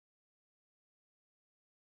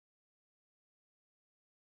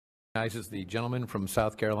Recognizes the gentleman from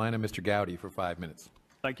South Carolina, Mr. Gowdy, for 5 minutes.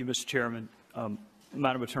 Thank you, Mr. Chairman.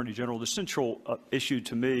 Madam Attorney General, the central issue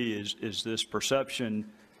to me is this perception,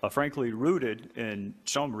 frankly rooted in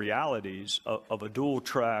some realities of a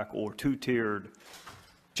dual-track or two-tiered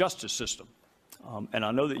justice system. And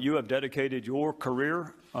I know that you have dedicated your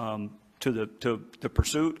career to the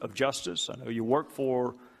pursuit of justice. I know you work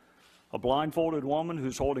for a blindfolded woman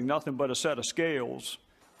who's holding nothing but a set of scales.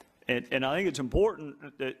 And I think it's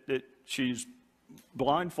important that she's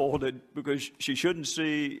blindfolded because she shouldn't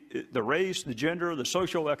see the race, the gender, the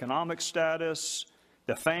socioeconomic status,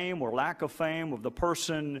 the fame or lack of fame of the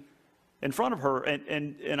person in front of her.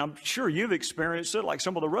 And I'm sure you've experienced it like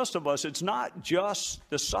some of the rest of us. It's not just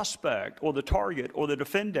the suspect or the target or the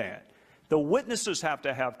defendant. The witnesses have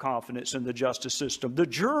to have confidence in the justice system. The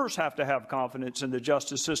jurors have to have confidence in the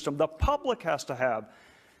justice system. The public has to have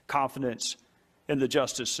confidence in the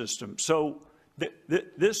justice system. So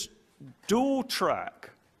this dual track,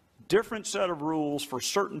 different set of rules for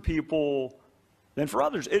certain people than for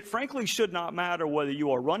others. It frankly should not matter whether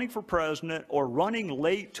you are running for president or running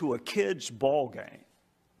late to a kid's ball game.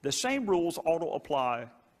 The same rules ought to apply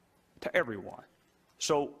to everyone.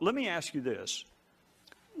 So let me ask you this.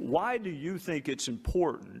 Why do you think it's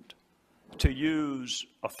important to use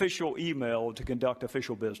official email to conduct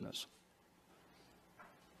official business?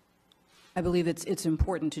 I believe it's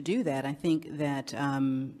important to do that. I think that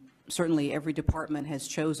certainly every department has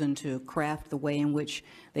chosen to craft the way in which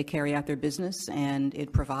they carry out their business, and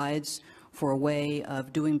it provides for a way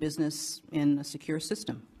of doing business in a secure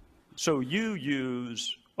system. So you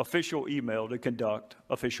use official email to conduct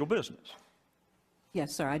official business?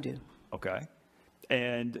 Yes, sir, I do. Okay.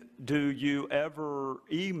 And do you ever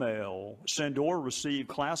email, send or receive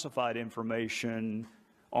classified information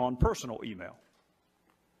on personal email?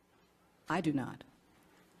 I do not.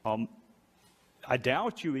 I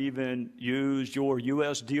doubt you even use your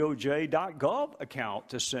USDOJ.gov account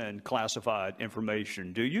to send classified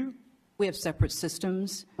information, do you? We have separate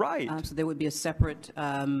systems. Right. So there would be a separate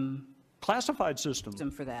classified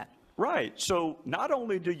system for that. Right. So not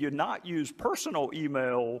only do you not use personal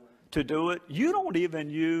email to do it, you don't even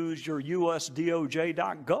use your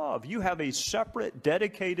USDOJ.gov. You have a separate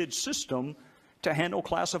dedicated system to handle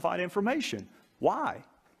classified information. Why?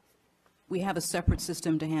 We have a separate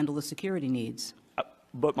system to handle the security needs.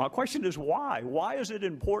 But my question is why? Why is it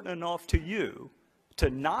important enough to you to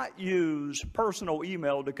not use personal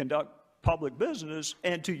email to conduct public business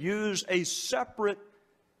and to use a separate,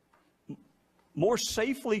 more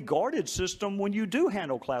safely guarded system when you do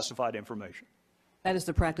handle classified information? That is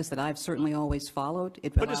the practice that I've certainly always followed.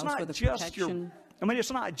 It but allows it's not for the just protection. I mean,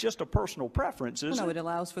 it's not just a personal preference, is it? No, it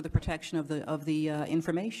allows for the protection of the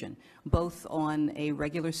information, both on a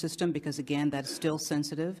regular system, because again, that's still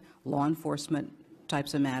sensitive, law enforcement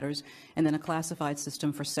types of matters, and then a classified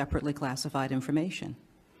system for separately classified information.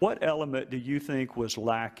 What element do you think was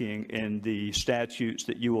lacking in the statutes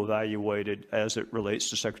that you evaluated as it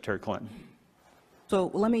relates to Secretary Clinton?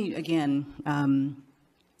 So let me again,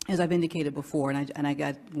 as I've indicated before, and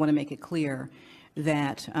I want to make it clear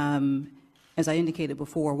that. As I indicated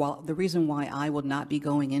before, while the reason why I will not be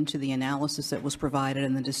going into the analysis that was provided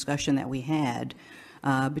and the discussion that we had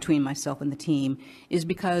between myself and the team is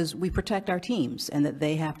because we protect our teams and that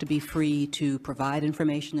they have to be free to provide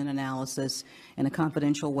information and analysis in a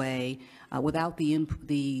confidential way without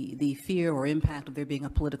the fear or impact of there being a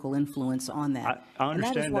political influence on that. I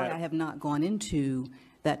understand and that is why that. I have not gone into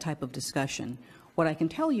that type of discussion. What I can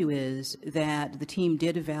tell you is that the team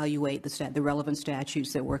did evaluate the relevant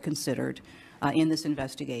statutes that were considered in this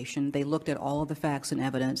investigation. They looked at all of the facts and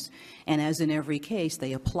evidence, and as in every case,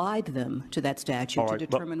 they applied them to that statute to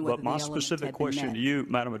determine whether the elements had been met. But my specific question to you,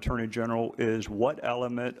 Madam Attorney General, is what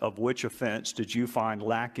element of which offense did you find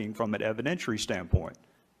lacking from an evidentiary standpoint?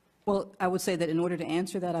 Well, I would say that in order to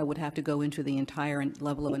answer that, I would have to go into the entire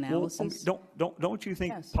level of analysis. Well, don't you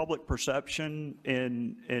think public perception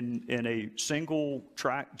in a single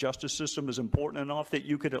track justice system is important enough that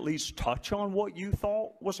you could at least touch on what you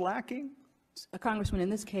thought was lacking? Congressman, in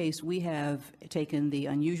this case, we have taken the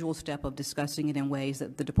unusual step of discussing it in ways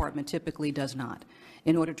that the Department typically does not,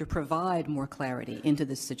 in order to provide more clarity into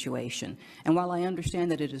this situation. And while I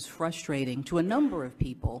understand that it is frustrating to a number of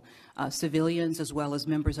people, civilians as well as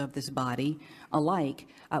members of this body alike,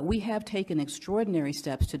 we have taken extraordinary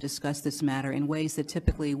steps to discuss this matter in ways that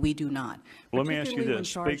typically we do not, Let me ask you this. When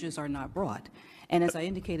charges are not brought. And as I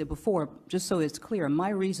indicated before, just so it's clear, my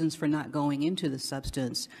reasons for not going into the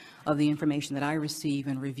substance of the information that I receive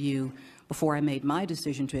and review before I made my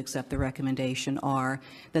decision to accept the recommendation are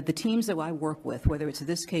that the teams that I work with, whether it's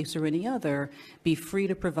this case or any other, be free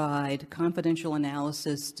to provide confidential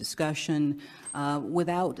analysis, discussion,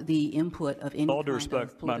 without the input of any With all due kind of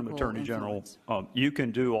respect, Madam political Attorney General, influence. you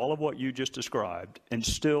can do all of what you just described and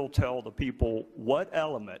still tell the people what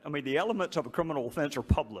element. I mean, the elements of a criminal offense are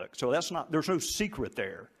public, so there's no secret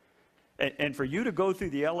there. And for you to go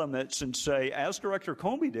through the elements and say, as Director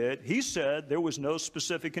Comey did, he said there was no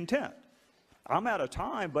specific intent. I'm out of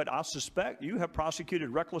time, but I suspect you have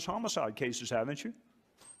prosecuted reckless homicide cases, haven't you?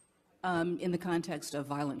 In the context of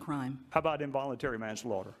violent crime. How about involuntary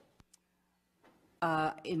manslaughter?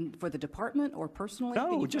 For the department or personally?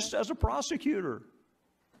 No, just as a prosecutor.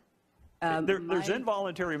 There's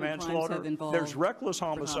involuntary manslaughter, there's reckless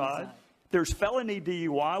homicide, there's felony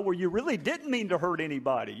DUI where you really didn't mean to hurt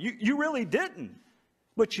anybody. You really didn't,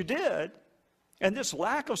 but you did. And this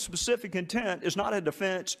lack of specific intent is not a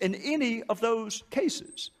defense in any of those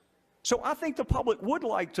cases. So I think the public would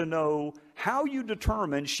like to know how you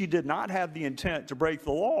determined she did not have the intent to break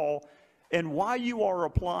the law and why you are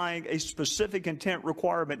applying a specific intent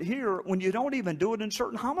requirement here when you don't even do it in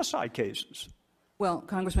certain homicide cases. Well,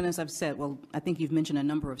 Congressman, as I've said, I think you've mentioned a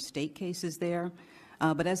number of state cases there.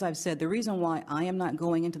 But as I've said, the reason why I am not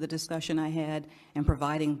going into the discussion I had and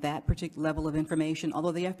providing that particular level of information,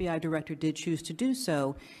 although the FBI director did choose to do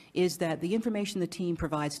so, is that the information the team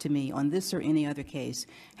provides to me on this or any other case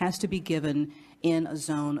has to be given in a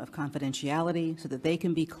zone of confidentiality so that they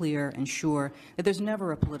can be clear and sure that there's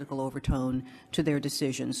never a political overtone to their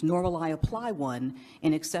decisions, nor will I apply one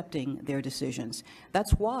in accepting their decisions.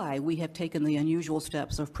 That's why we have taken the unusual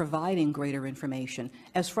steps of providing greater information,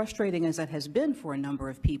 as frustrating as that has been for a number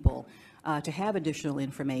of people to have additional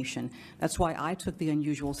information. That's why I took the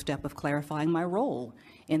unusual step of clarifying my role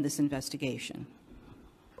in this investigation.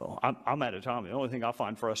 Well, I'm out of time. The only thing I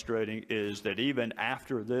find frustrating is that even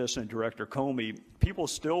after this and Director Comey, people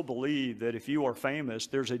still believe that if you are famous,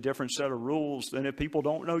 there's a different set of rules than if people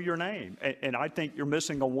don't know your name. And I think you're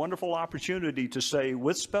missing a wonderful opportunity to say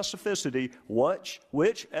with specificity which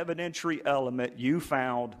evidentiary element you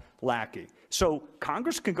found lacking. So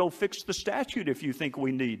Congress can go fix the statute if you think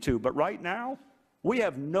we need to. But right now, we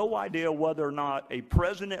have no idea whether or not a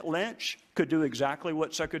President Lynch could do exactly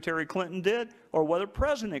what Secretary Clinton did, or whether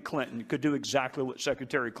President Clinton could do exactly what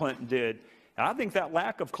Secretary Clinton did. And I think that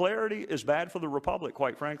lack of clarity is bad for the Republic,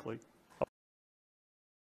 quite frankly.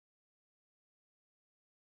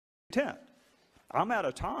 I'm out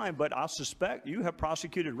of time, but I suspect you have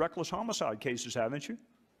prosecuted reckless homicide cases, haven't you?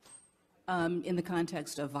 In the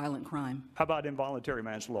context of violent crime. How about involuntary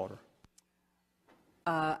manslaughter?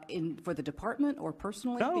 For the department or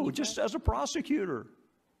personally? No, just as a prosecutor.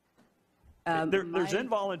 There's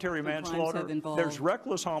involuntary manslaughter, there's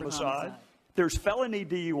reckless homicide, there's felony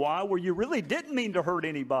DUI where you really didn't mean to hurt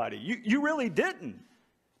anybody. You really didn't,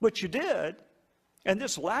 but you did. And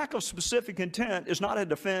this lack of specific intent is not a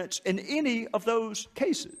defense in any of those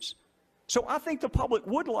cases. So I think the public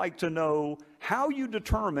would like to know how you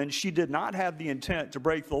determined she did not have the intent to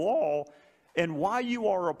break the law and why you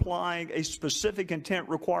are applying a specific intent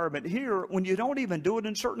requirement here when you don't even do it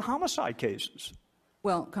in certain homicide cases.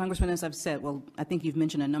 Well, Congressman, as I've said, I think you've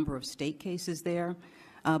mentioned a number of state cases there.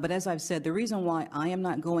 But as I've said, the reason why I am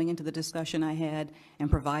not going into the discussion I had and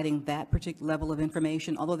providing that particular level of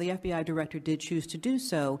information, although the FBI director did choose to do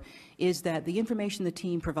so, is that the information the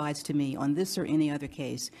team provides to me on this or any other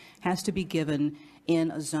case has to be given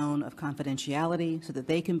in a zone of confidentiality so that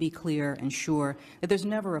they can be clear and sure that there's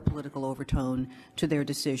never a political overtone to their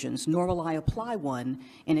decisions, nor will I apply one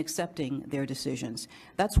in accepting their decisions.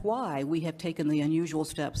 That's why we have taken the unusual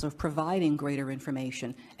steps of providing greater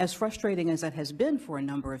information, as frustrating as that has been for a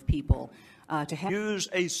number of people to have. Use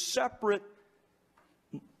a separate,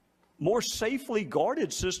 more safely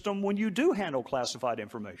guarded system when you do handle classified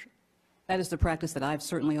information. That is the practice that I've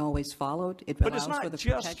certainly always followed. It But it's allows not for the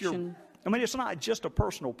just protection. I mean, it's not just a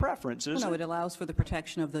personal preference, is No, it? it allows for the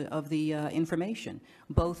protection of the information,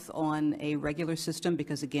 both on a regular system,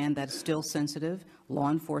 because again, that's still sensitive,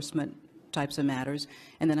 law enforcement types of matters,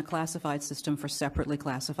 and then a classified system for separately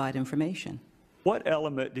classified information. What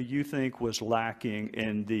element do you think was lacking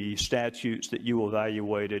in the statutes that you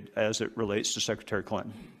evaluated as it relates to Secretary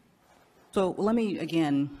Clinton? So let me,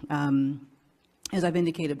 again, as I've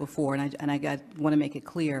indicated before, and I want to make it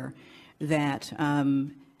clear that,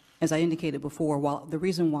 as I indicated before, while the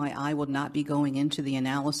reason why I will not be going into the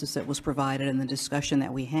analysis that was provided and the discussion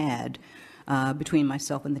that we had between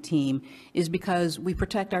myself and the team is because we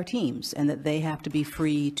protect our teams and that they have to be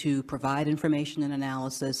free to provide information and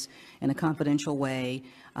analysis in a confidential way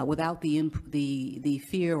without the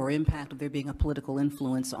fear or impact of there being a political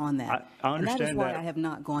influence on that. I understand and that is why that. I have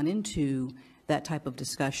not gone into that type of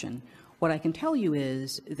discussion. What I can tell you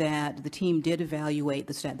is that the team did evaluate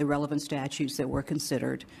the relevant statutes that were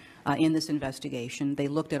considered in this investigation. They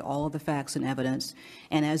looked at all of the facts and evidence,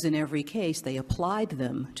 and as in every case, they applied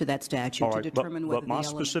them to that statute to determine whether the elements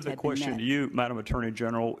had been met. But my specific question to you, Madam Attorney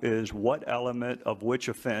General, is what element of which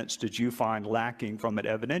offense did you find lacking from an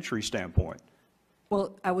evidentiary standpoint?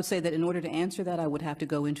 Well, I would say that in order to answer that, I would have to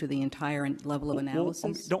go into the entire level of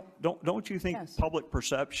analysis. Don't you think Yes. public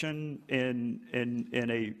perception in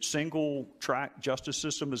a single track justice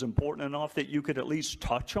system is important enough that you could at least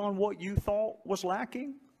touch on what you thought was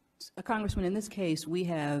lacking? Congressman, in this case, we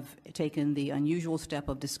have taken the unusual step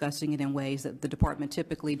of discussing it in ways that the department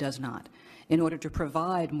typically does not, in order to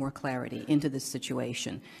provide more clarity into this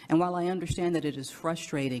situation. And while I understand that it is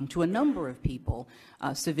frustrating to a number of people,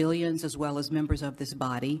 civilians as well as members of this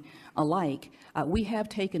body alike, we have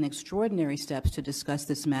taken extraordinary steps to discuss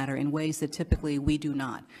this matter in ways that typically we do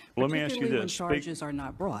not, Let me ask you particularly when this. charges are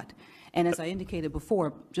not brought. And as I indicated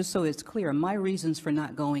before, just so it's clear, my reasons for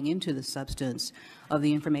not going into the substance of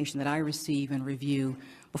the information that I receive and review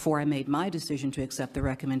before I made my decision to accept the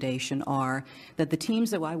recommendation are that the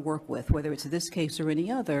teams that I work with, whether it's this case or any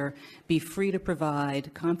other, be free to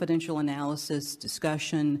provide confidential analysis,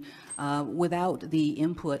 discussion, without the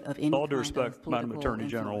input of any With all due kind respect, of political Madam Attorney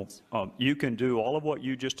General, influence. you can do all of what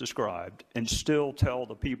you just described and still tell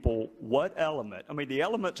the people what element. I mean, the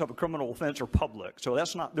elements of a criminal offense are public, so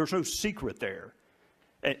that's not, there's no secret there.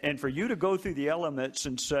 And for you to go through the elements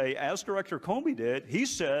and say, as Director Comey did, he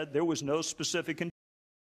said there was no specific.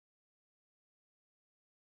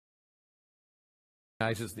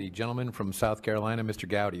 Recognizes the gentleman from South Carolina, Mr.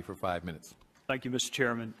 Gowdy, for 5 minutes. Thank you, Mr.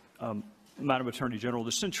 Chairman. Madam Attorney General,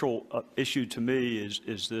 the central issue to me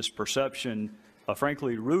is this perception,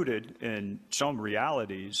 frankly rooted in some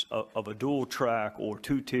realities of a dual-track or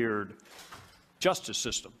two-tiered justice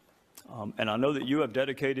system. And I know that you have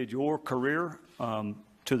dedicated your career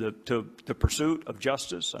to the pursuit of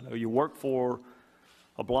justice. I know you work for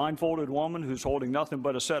a blindfolded woman who's holding nothing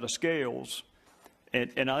but a set of scales.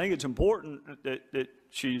 And I think it's important that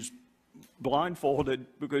she's blindfolded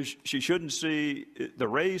because she shouldn't see the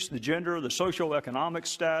race, the gender, the socioeconomic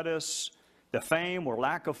status, the fame or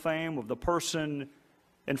lack of fame of the person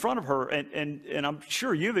in front of her. And I'm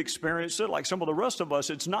sure you've experienced it like some of the rest of us.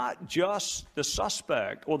 It's not just the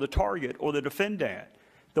suspect or the target or the defendant.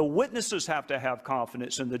 The witnesses have to have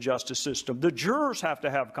confidence in the justice system. The jurors have to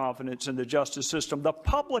have confidence in the justice system. The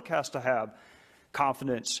public has to have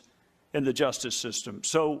confidence in the justice system.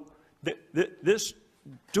 So this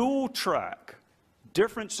dual track,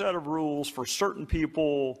 different set of rules for certain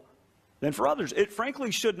people than for others. It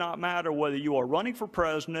frankly should not matter whether you are running for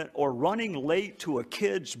president or running late to a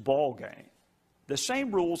kid's ball game. The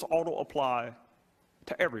same rules ought to apply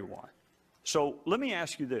to everyone. So let me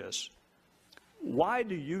ask you this. Why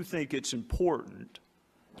do you think it's important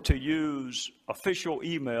to use official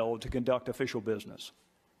email to conduct official business?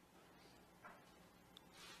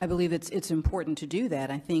 I believe it's important to do that.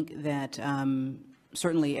 I think that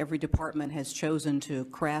certainly every department has chosen to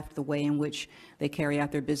craft the way in which they carry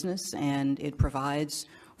out their business, and it provides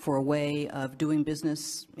for a way of doing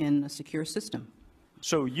business in a secure system.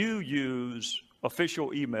 So you use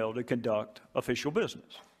official email to conduct official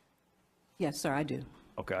business? Yes, sir, I do.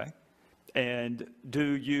 Okay. And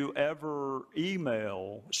do you ever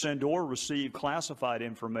email, send or receive classified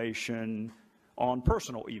information on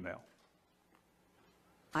personal email?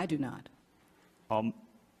 I do not.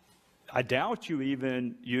 I doubt you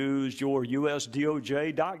even use your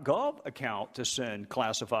USDOJ.gov account to send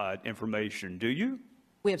classified information, do you?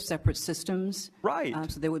 We have separate systems. Right.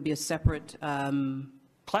 So there would be a separate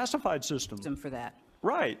Classified system. system for that.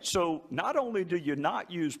 Right. So not only do you not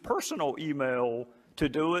use personal email to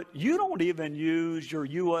do it, you don't even use your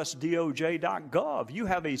USDOJ.gov. You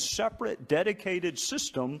have a separate dedicated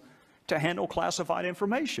system to handle classified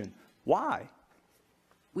information. Why?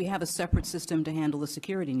 We have a separate system to handle the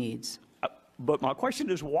security needs. But my question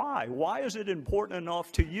is why? Why is it important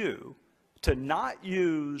enough to you to not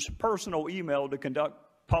use personal email to conduct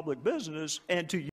public business and to